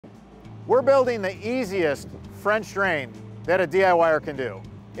We're building the easiest French drain that a DIYer can do.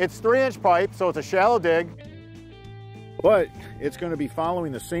 It's 3-inch pipe, so it's a shallow dig, but it's going to be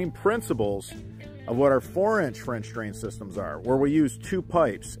following the same principles of what our 4-inch French drain systems are, where we use 2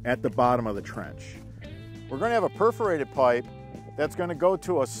 pipes at the bottom of the trench. We're going to have a perforated pipe that's going to go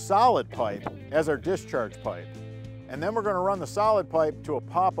to a solid pipe as our discharge pipe. And then we're going to run the solid pipe to a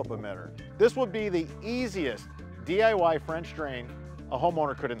pop-up emitter. This would be the easiest DIY French drain a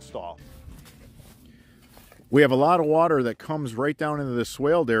homeowner could install. We have a lot of water that comes right down into this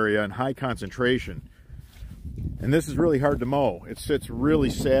swaled area in high concentration. And this is really hard to mow. It sits really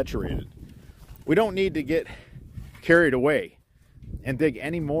saturated. We don't need to get carried away and dig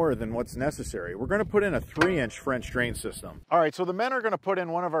any more than what's necessary. We're going to put in a 3-inch French drain system. All right, so the men are going to put in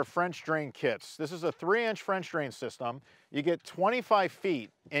one of our French drain kits. This is a 3-inch French drain system. You get 25 feet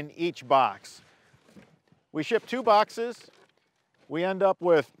in each box. We ship 2 boxes. We end up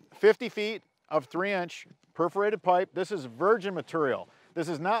with 50 feet of 3-inch perforated pipe. This is virgin material. This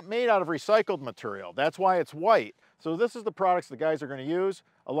is not made out of recycled material. That's why it's white. So this is the products the guys are going to use,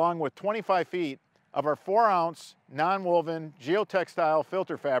 along with 25 feet of our 4-ounce non-woven geotextile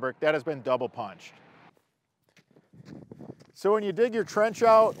filter fabric that has been double punched. So when you dig your trench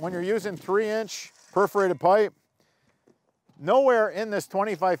out, when you're using 3-inch perforated pipe, nowhere in this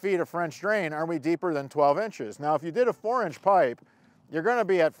 25 feet of French drain are we deeper than 12 inches. Now, if you did a 4-inch pipe, you're going to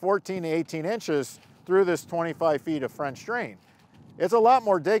be at 14 to 18 inches through this 25 feet of French drain. It's a lot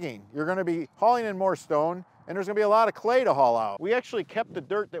more digging. You're going to be hauling in more stone, and there's going to be a lot of clay to haul out. We actually kept the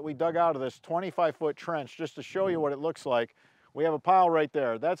dirt that we dug out of this 25-foot trench just to show you what it looks like. We have a pile right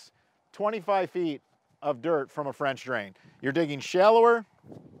there. That's 25 feet of dirt from a French drain. You're digging shallower.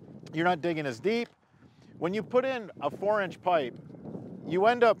 You're not digging as deep. When you put in a 4-inch pipe, you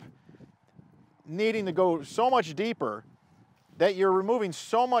end up needing to go so much deeper that you're removing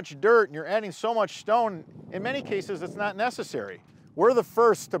so much dirt and you're adding so much stone. In many cases, it's not necessary. We're the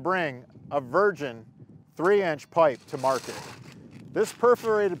first to bring a virgin 3-inch pipe to market. This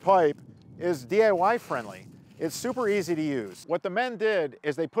perforated pipe is DIY friendly. It's super easy to use. What the men did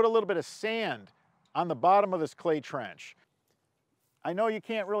is they put a little bit of sand on the bottom of this clay trench. I know you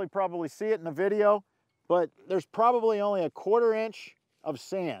can't really probably see it in the video, but there's probably only a 1/4 inch of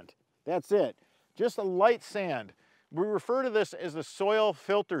sand. That's it. Just a light sand. We refer to this as the soil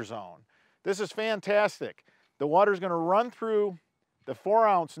filter zone. This is fantastic. The water is going to run through the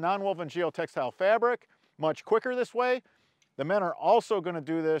 4-ounce non-woven geotextile fabric much quicker this way. The men are also going to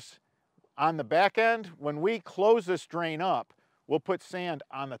do this on the back end. When we close this drain up, we'll put sand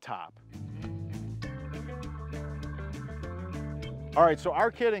on the top. All right, so our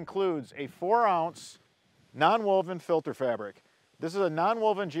kit includes a 4-ounce non-woven filter fabric. This is a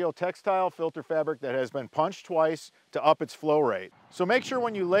non-woven geotextile filter fabric that has been punched twice to up its flow rate. So make sure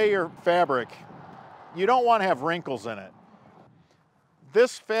when you lay your fabric, you don't want to have wrinkles in it.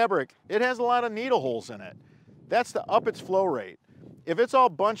 This fabric, it has a lot of needle holes in it. That's to up its flow rate. If it's all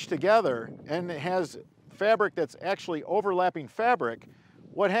bunched together and it has fabric that's actually overlapping fabric,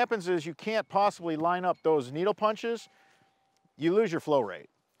 what happens is you can't possibly line up those needle punches. You lose your flow rate.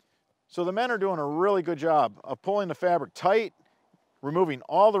 So the men are doing a really good job of pulling the fabric tight, removing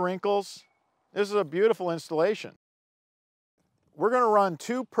all the wrinkles. This is a beautiful installation. We're going to run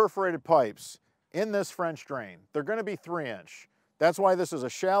 2 perforated pipes in this French drain. They're going to be 3-inch. That's why this is a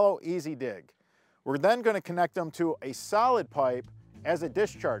shallow, easy dig. We're then going to connect them to a solid pipe as a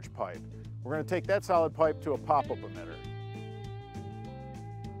discharge pipe. We're going to take that solid pipe to a pop-up emitter.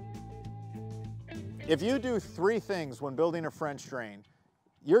 If you do 3 things when building a French drain,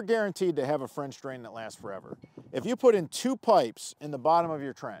 you're guaranteed to have a French drain that lasts forever. If you put in 2 pipes in the bottom of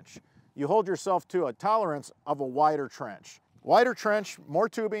your trench, you hold yourself to a tolerance of a wider trench. Wider trench, more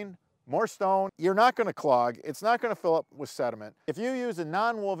tubing, more stone. You're not going to clog. It's not going to fill up with sediment. If you use a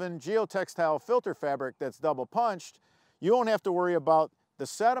non-woven geotextile filter fabric that's double punched, you won't have to worry about the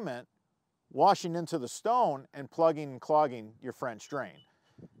sediment washing into the stone and plugging and clogging your French drain.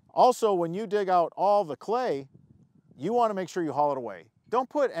 Also, when you dig out all the clay, you want to make sure you haul it away. Don't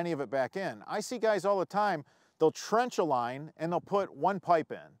put any of it back in. I see guys all the time, they'll trench a line and they'll put 1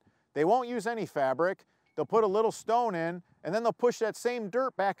 pipe in. They won't use any fabric. They'll put a little stone in and then they'll push that same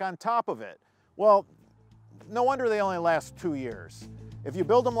dirt back on top of it. Well, no wonder they only last 2 years. If you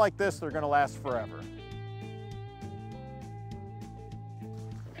build them like this, they're going to last forever.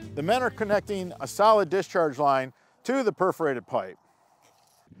 The men are connecting a solid discharge line to the perforated pipe.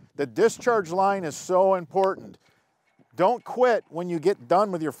 The discharge line is so important. Don't quit when you get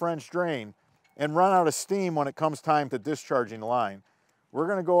done with your French drain and run out of steam when it comes time to discharging the line. We're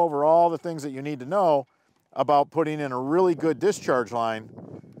going to go over all the things that you need to know about putting in a really good discharge line.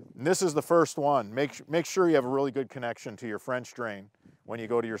 And this is the first one. Make sure you have a really good connection to your French drain when you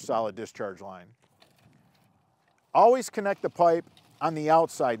go to your solid discharge line. Always connect the pipe on the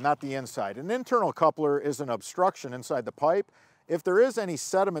outside, not the inside. An internal coupler is an obstruction inside the pipe. If there is any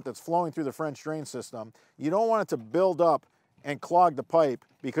sediment that's flowing through the French drain system, you don't want it to build up and clog the pipe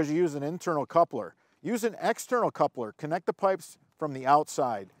because you use an internal coupler. Use an external coupler. Connect the pipes from the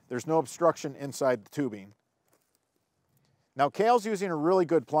outside. There's no obstruction inside the tubing. Now, Cale's using a really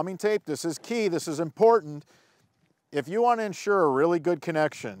good plumbing tape. This is key, this is important. If you want to ensure a really good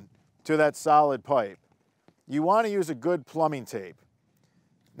connection to that solid pipe, you want to use a good plumbing tape.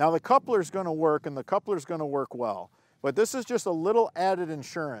 Now, the coupler's going to work, and the coupler's going to work well, but this is just a little added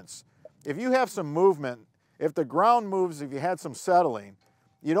insurance. If you have some movement, if the ground moves, if you had some settling,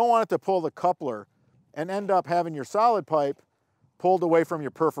 you don't want it to pull the coupler and end up having your solid pipe pulled away from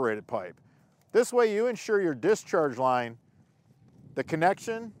your perforated pipe. This way you ensure your discharge line, the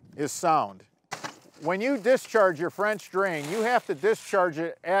connection is sound. When you discharge your French drain, you have to discharge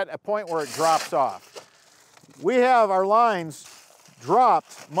it at a point where it drops off. We have our lines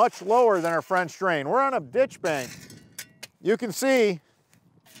dropped much lower than our French drain. We're on a ditch bank. You can see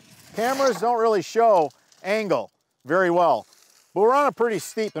cameras don't really show angle very well, but we're on a pretty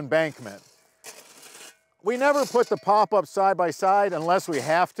steep embankment. We never put the pop-up side by side unless we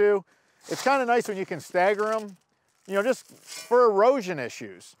have to. It's kind of nice when you can stagger them, you know, just for erosion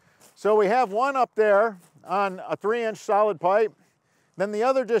issues. So we have one up there on a 3-inch solid pipe. Then the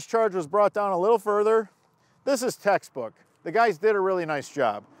other discharge was brought down a little further. This is textbook. The guys did a really nice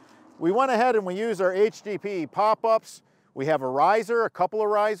job. We went ahead and we used our HDPE pop-ups. We have a riser, a couple of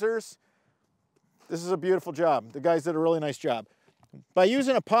risers. This is a beautiful job. The guys did a really nice job. By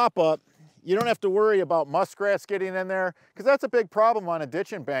using a pop-up, you don't have to worry about muskrats getting in there, because that's a big problem on a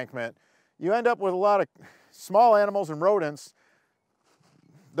ditch embankment. You end up with a lot of small animals and rodents.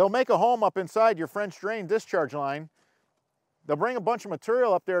 They'll make a home up inside your French drain discharge line. They'll bring a bunch of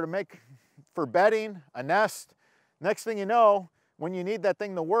material up there to make for bedding, a nest. Next thing you know, when you need that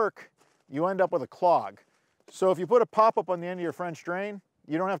thing to work, you end up with a clog. So if you put a pop-up on the end of your French drain,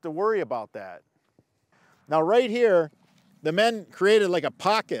 you don't have to worry about that. Now right here, the men created like a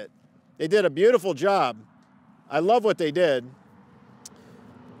pocket. They did a beautiful job. I love what they did.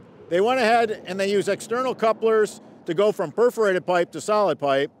 They went ahead and they used external couplers to go from perforated pipe to solid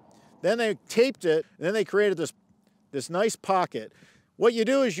pipe. Then they taped it, and then they created this nice pocket. What you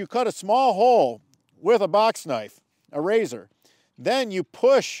do is you cut a small hole with a box knife, a razor. Then you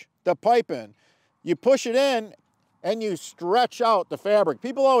push the pipe in. You push it in and you stretch out the fabric.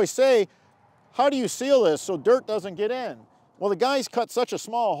 People always say, how do you seal this so dirt doesn't get in? Well, the guys cut such a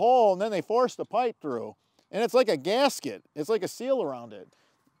small hole and then they forced the pipe through. And it's like a gasket. It's like a seal around it.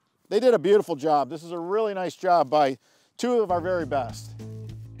 They did a beautiful job. This is a really nice job by two of our very best.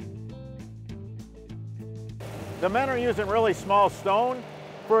 The men are using really small stone.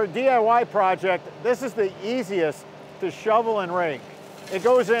 For a DIY project, this is the easiest to shovel and rake. It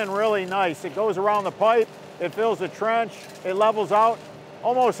goes in really nice. It goes around the pipe, it fills the trench, it levels out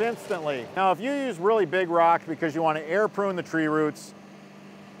almost instantly. Now, if you use really big rock because you want to air prune the tree roots,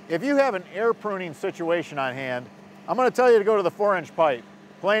 if you have an air pruning situation on hand, I'm going to tell you to go to the 4-inch pipe,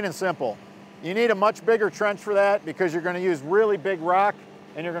 plain and simple. You need a much bigger trench for that because you're going to use really big rock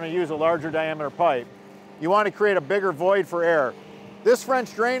and you're going to use a larger diameter pipe. You want to create a bigger void for air. This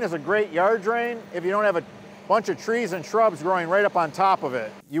French drain is a great yard drain if you don't have a bunch of trees and shrubs growing right up on top of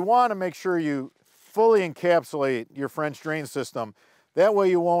it. You want to make sure you fully encapsulate your French drain system. That way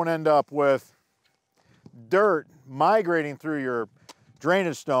you won't end up with dirt migrating through your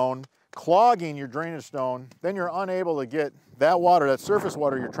drainage stone, clogging your drainage stone. Then you're unable to get that water, that surface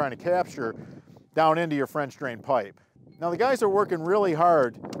water you're trying to capture, down into your French drain pipe. Now the guys are working really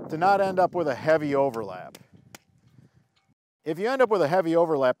hard to not end up with a heavy overlap. If you end up with a heavy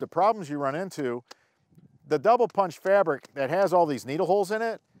overlap, the problems you run into, the double punch fabric that has all these needle holes in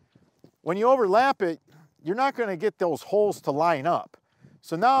it, when you overlap it, you're not going to get those holes to line up.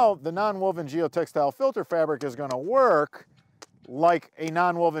 So now the non-woven geotextile filter fabric is going to work like a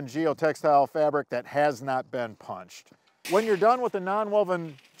non-woven geotextile fabric that has not been punched. When you're done with the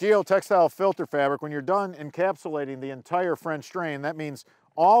non-woven geotextile filter fabric, when you're done encapsulating the entire French drain, that means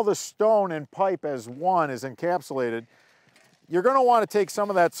all the stone and pipe as one is encapsulated, you're going to want to take some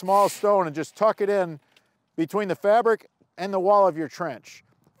of that small stone and just tuck it in between the fabric and the wall of your trench.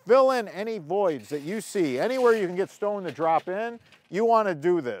 Fill in any voids that you see. Anywhere you can get stone to drop in, you want to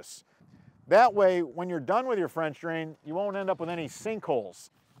do this. That way, when you're done with your French drain, you won't end up with any sinkholes.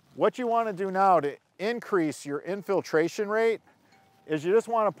 What you want to do now to increase your infiltration rate is you just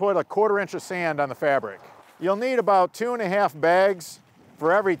want to put a 1/4 inch of sand on the fabric. You'll need about 2.5 bags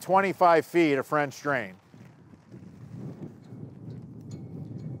for every 25 feet of French drain.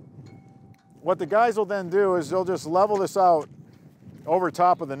 What the guys will then do is they'll just level this out over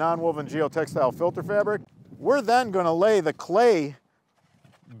top of the non-woven geotextile filter fabric. We're then going to lay the clay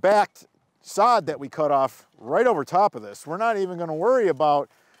backed sod that we cut off right over top of this. We're not even going to worry about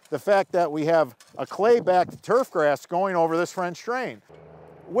the fact that we have a clay backed turf grass going over this French drain.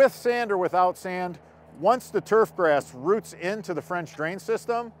 With sand or without sand, once the turf grass roots into the French drain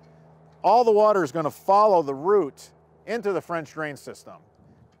system, all the water is going to follow the root into the French drain system.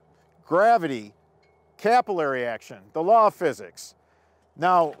 Gravity, capillary action, the law of physics.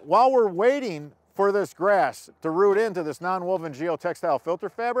 Now, while we're waiting for this grass to root into this non-woven geotextile filter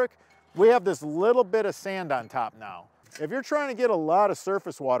fabric, we have this little bit of sand on top now. If you're trying to get a lot of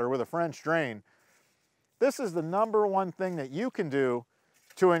surface water with a French drain, this is the #1 thing that you can do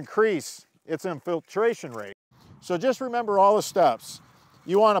to increase its infiltration rate. So just remember all the steps.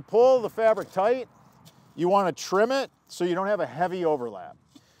 You want to pull the fabric tight. You want to trim it so you don't have a heavy overlap.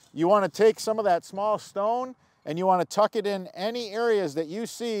 You want to take some of that small stone and you want to tuck it in any areas that you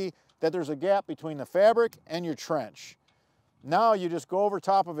see that there's a gap between the fabric and your trench. Now you just go over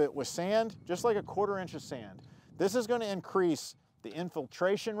top of it with sand, just like a 1/4 inch of sand. This is going to increase the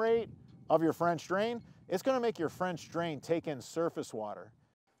infiltration rate of your French drain. It's going to make your French drain take in surface water.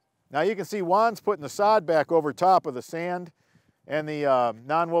 Now you can see Juan's putting the sod back over top of the sand and the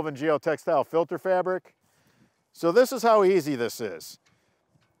non-woven geotextile filter fabric. So this is how easy this is.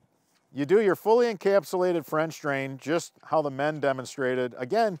 You do your fully encapsulated French drain, just how the men demonstrated.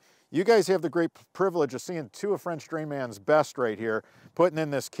 Again, you guys have the great privilege of seeing 2 of French Drain Man's best right here, putting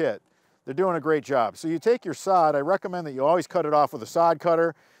in this kit. They're doing a great job. So you take your sod, I recommend that you always cut it off with a sod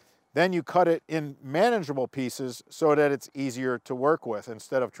cutter, then you cut it in manageable pieces so that it's easier to work with.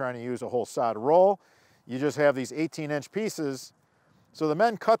 Instead of trying to use a whole sod roll, you just have these 18-inch pieces. So the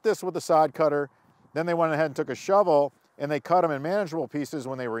men cut this with a sod cutter, then they went ahead and took a shovel and they cut them in manageable pieces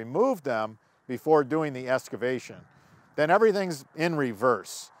when they removed them before doing the excavation. Then everything's in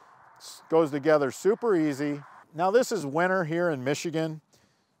reverse. Goes together super easy. Now this is winter here in Michigan,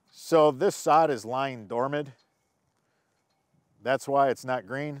 so this sod is lying dormant. That's why it's not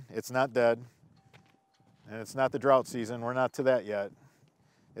green, it's not dead, and it's not the drought season. We're not to that yet.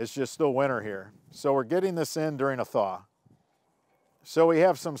 It's just still winter here. So we're getting this in during a thaw. So we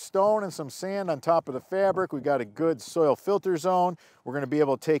have some stone and some sand on top of the fabric. We've got a good soil filter zone. We're going to be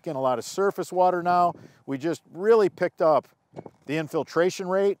able to take in a lot of surface water now. We just really picked up the infiltration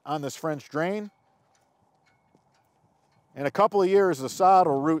rate on this French drain. In a couple of years, the sod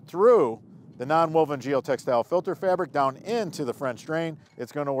will root through the non-woven geotextile filter fabric down into the French drain.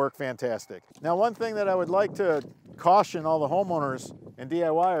 It's going to work fantastic. Now, one thing that I would like to caution all the homeowners and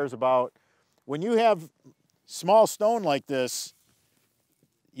DIYers about, when you have small stone like this,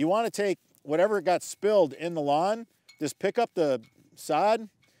 you want to take whatever got spilled in the lawn, just pick up the sod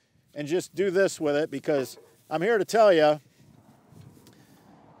and just do this with it, because I'm here to tell you,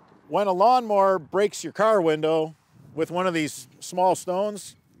 when a lawnmower breaks your car window with one of these small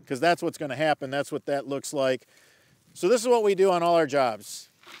stones, because that's what's going to happen, that's what that looks like. So this is what we do on all our jobs.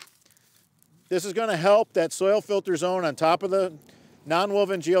 This is going to help that soil filter zone on top of the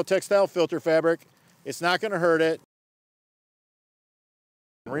non-woven geotextile filter fabric. It's not going to hurt it.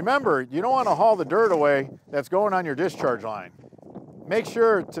 Remember, you don't want to haul the dirt away that's going on your discharge line. Make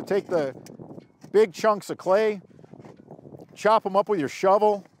sure to take the big chunks of clay, chop them up with your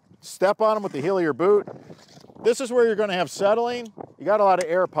shovel, step on them with the heel of your boot. This is where you're going to have settling. You got a lot of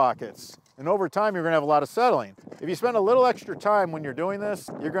air pockets, and over time you're going to have a lot of settling. If you spend a little extra time when you're doing this,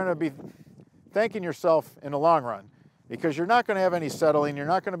 you're going to be thanking yourself in the long run, because you're not going to have any settling. You're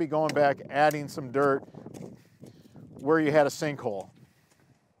not going to be going back adding some dirt where you had a sinkhole.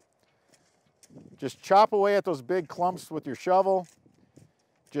 Just chop away at those big clumps with your shovel.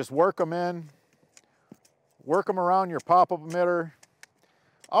 Just work them in. Work them around your pop-up emitter.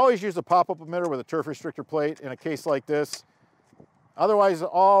 Always use a pop-up emitter with a turf restrictor plate in a case like this. Otherwise,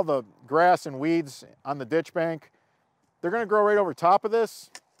 all the grass and weeds on the ditch bank, they're going to grow right over top of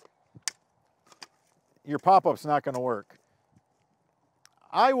this. Your pop-up's not going to work.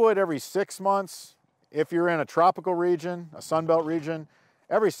 I would every 6 months, if you're in a tropical region, a sunbelt region,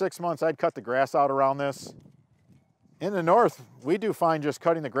 every 6 months, I'd cut the grass out around this. In the north, we do fine just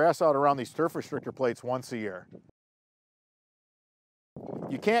cutting the grass out around these turf restrictor plates once a year.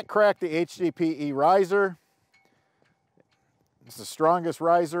 You can't crack the HDPE riser. It's the strongest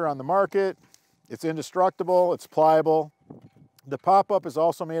riser on the market. It's indestructible, it's pliable. The pop-up is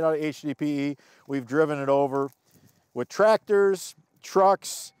also made out of HDPE. We've driven it over with tractors,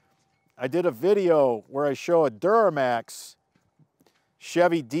 trucks. I did a video where I show a Duramax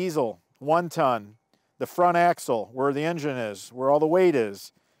Chevy diesel, 1 ton, the front axle, where the engine is, where all the weight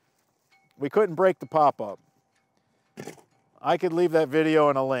is. We couldn't break the pop-up. I could leave that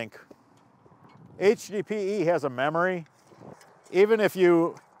video in a link. HDPE has a memory. Even if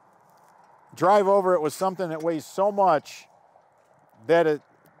you drive over it with something that weighs so much that it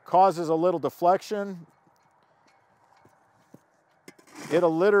causes a little deflection,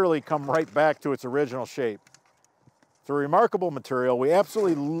 it'll literally come right back to its original shape. It's a remarkable material. We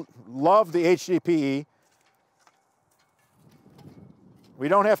absolutely love the HDPE. We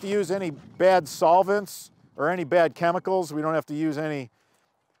don't have to use any bad solvents or any bad chemicals. We don't have to use any,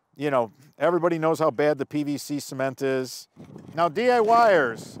 everybody knows how bad the PVC cement is. Now,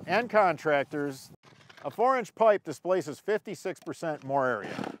 DIYers and contractors, a 4-inch pipe displaces 56% more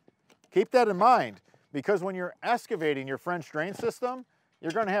area. Keep that in mind, because when you're excavating your French drain system,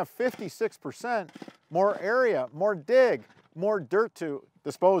 you're going to have 56% more area, more dig, more dirt to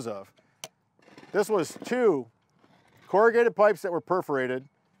dispose of. This was 2 corrugated pipes that were perforated,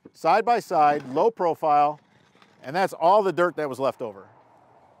 side by side, low profile, and that's all the dirt that was left over.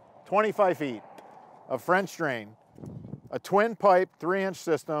 25 feet of French drain, a twin pipe 3-inch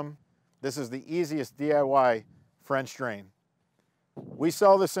system. This is the easiest DIY French drain. We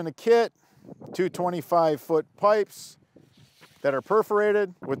sell this in a kit, 2 25-foot pipes that are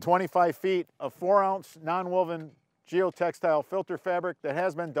perforated with 25 feet of 4-ounce non-woven geotextile filter fabric that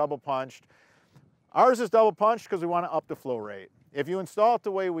has been double punched. Ours is double punched because we want to up the flow rate. If you install it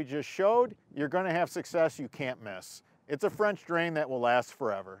the way we just showed, you're going to have success you can't miss. It's a French drain that will last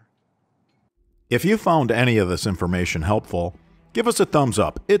forever. If you found any of this information helpful, give us a thumbs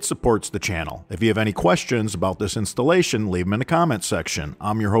up. It supports the channel. If you have any questions about this installation, leave them in the comments section.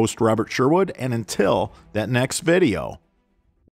 I'm your host, Robert Sherwood, and until that next video,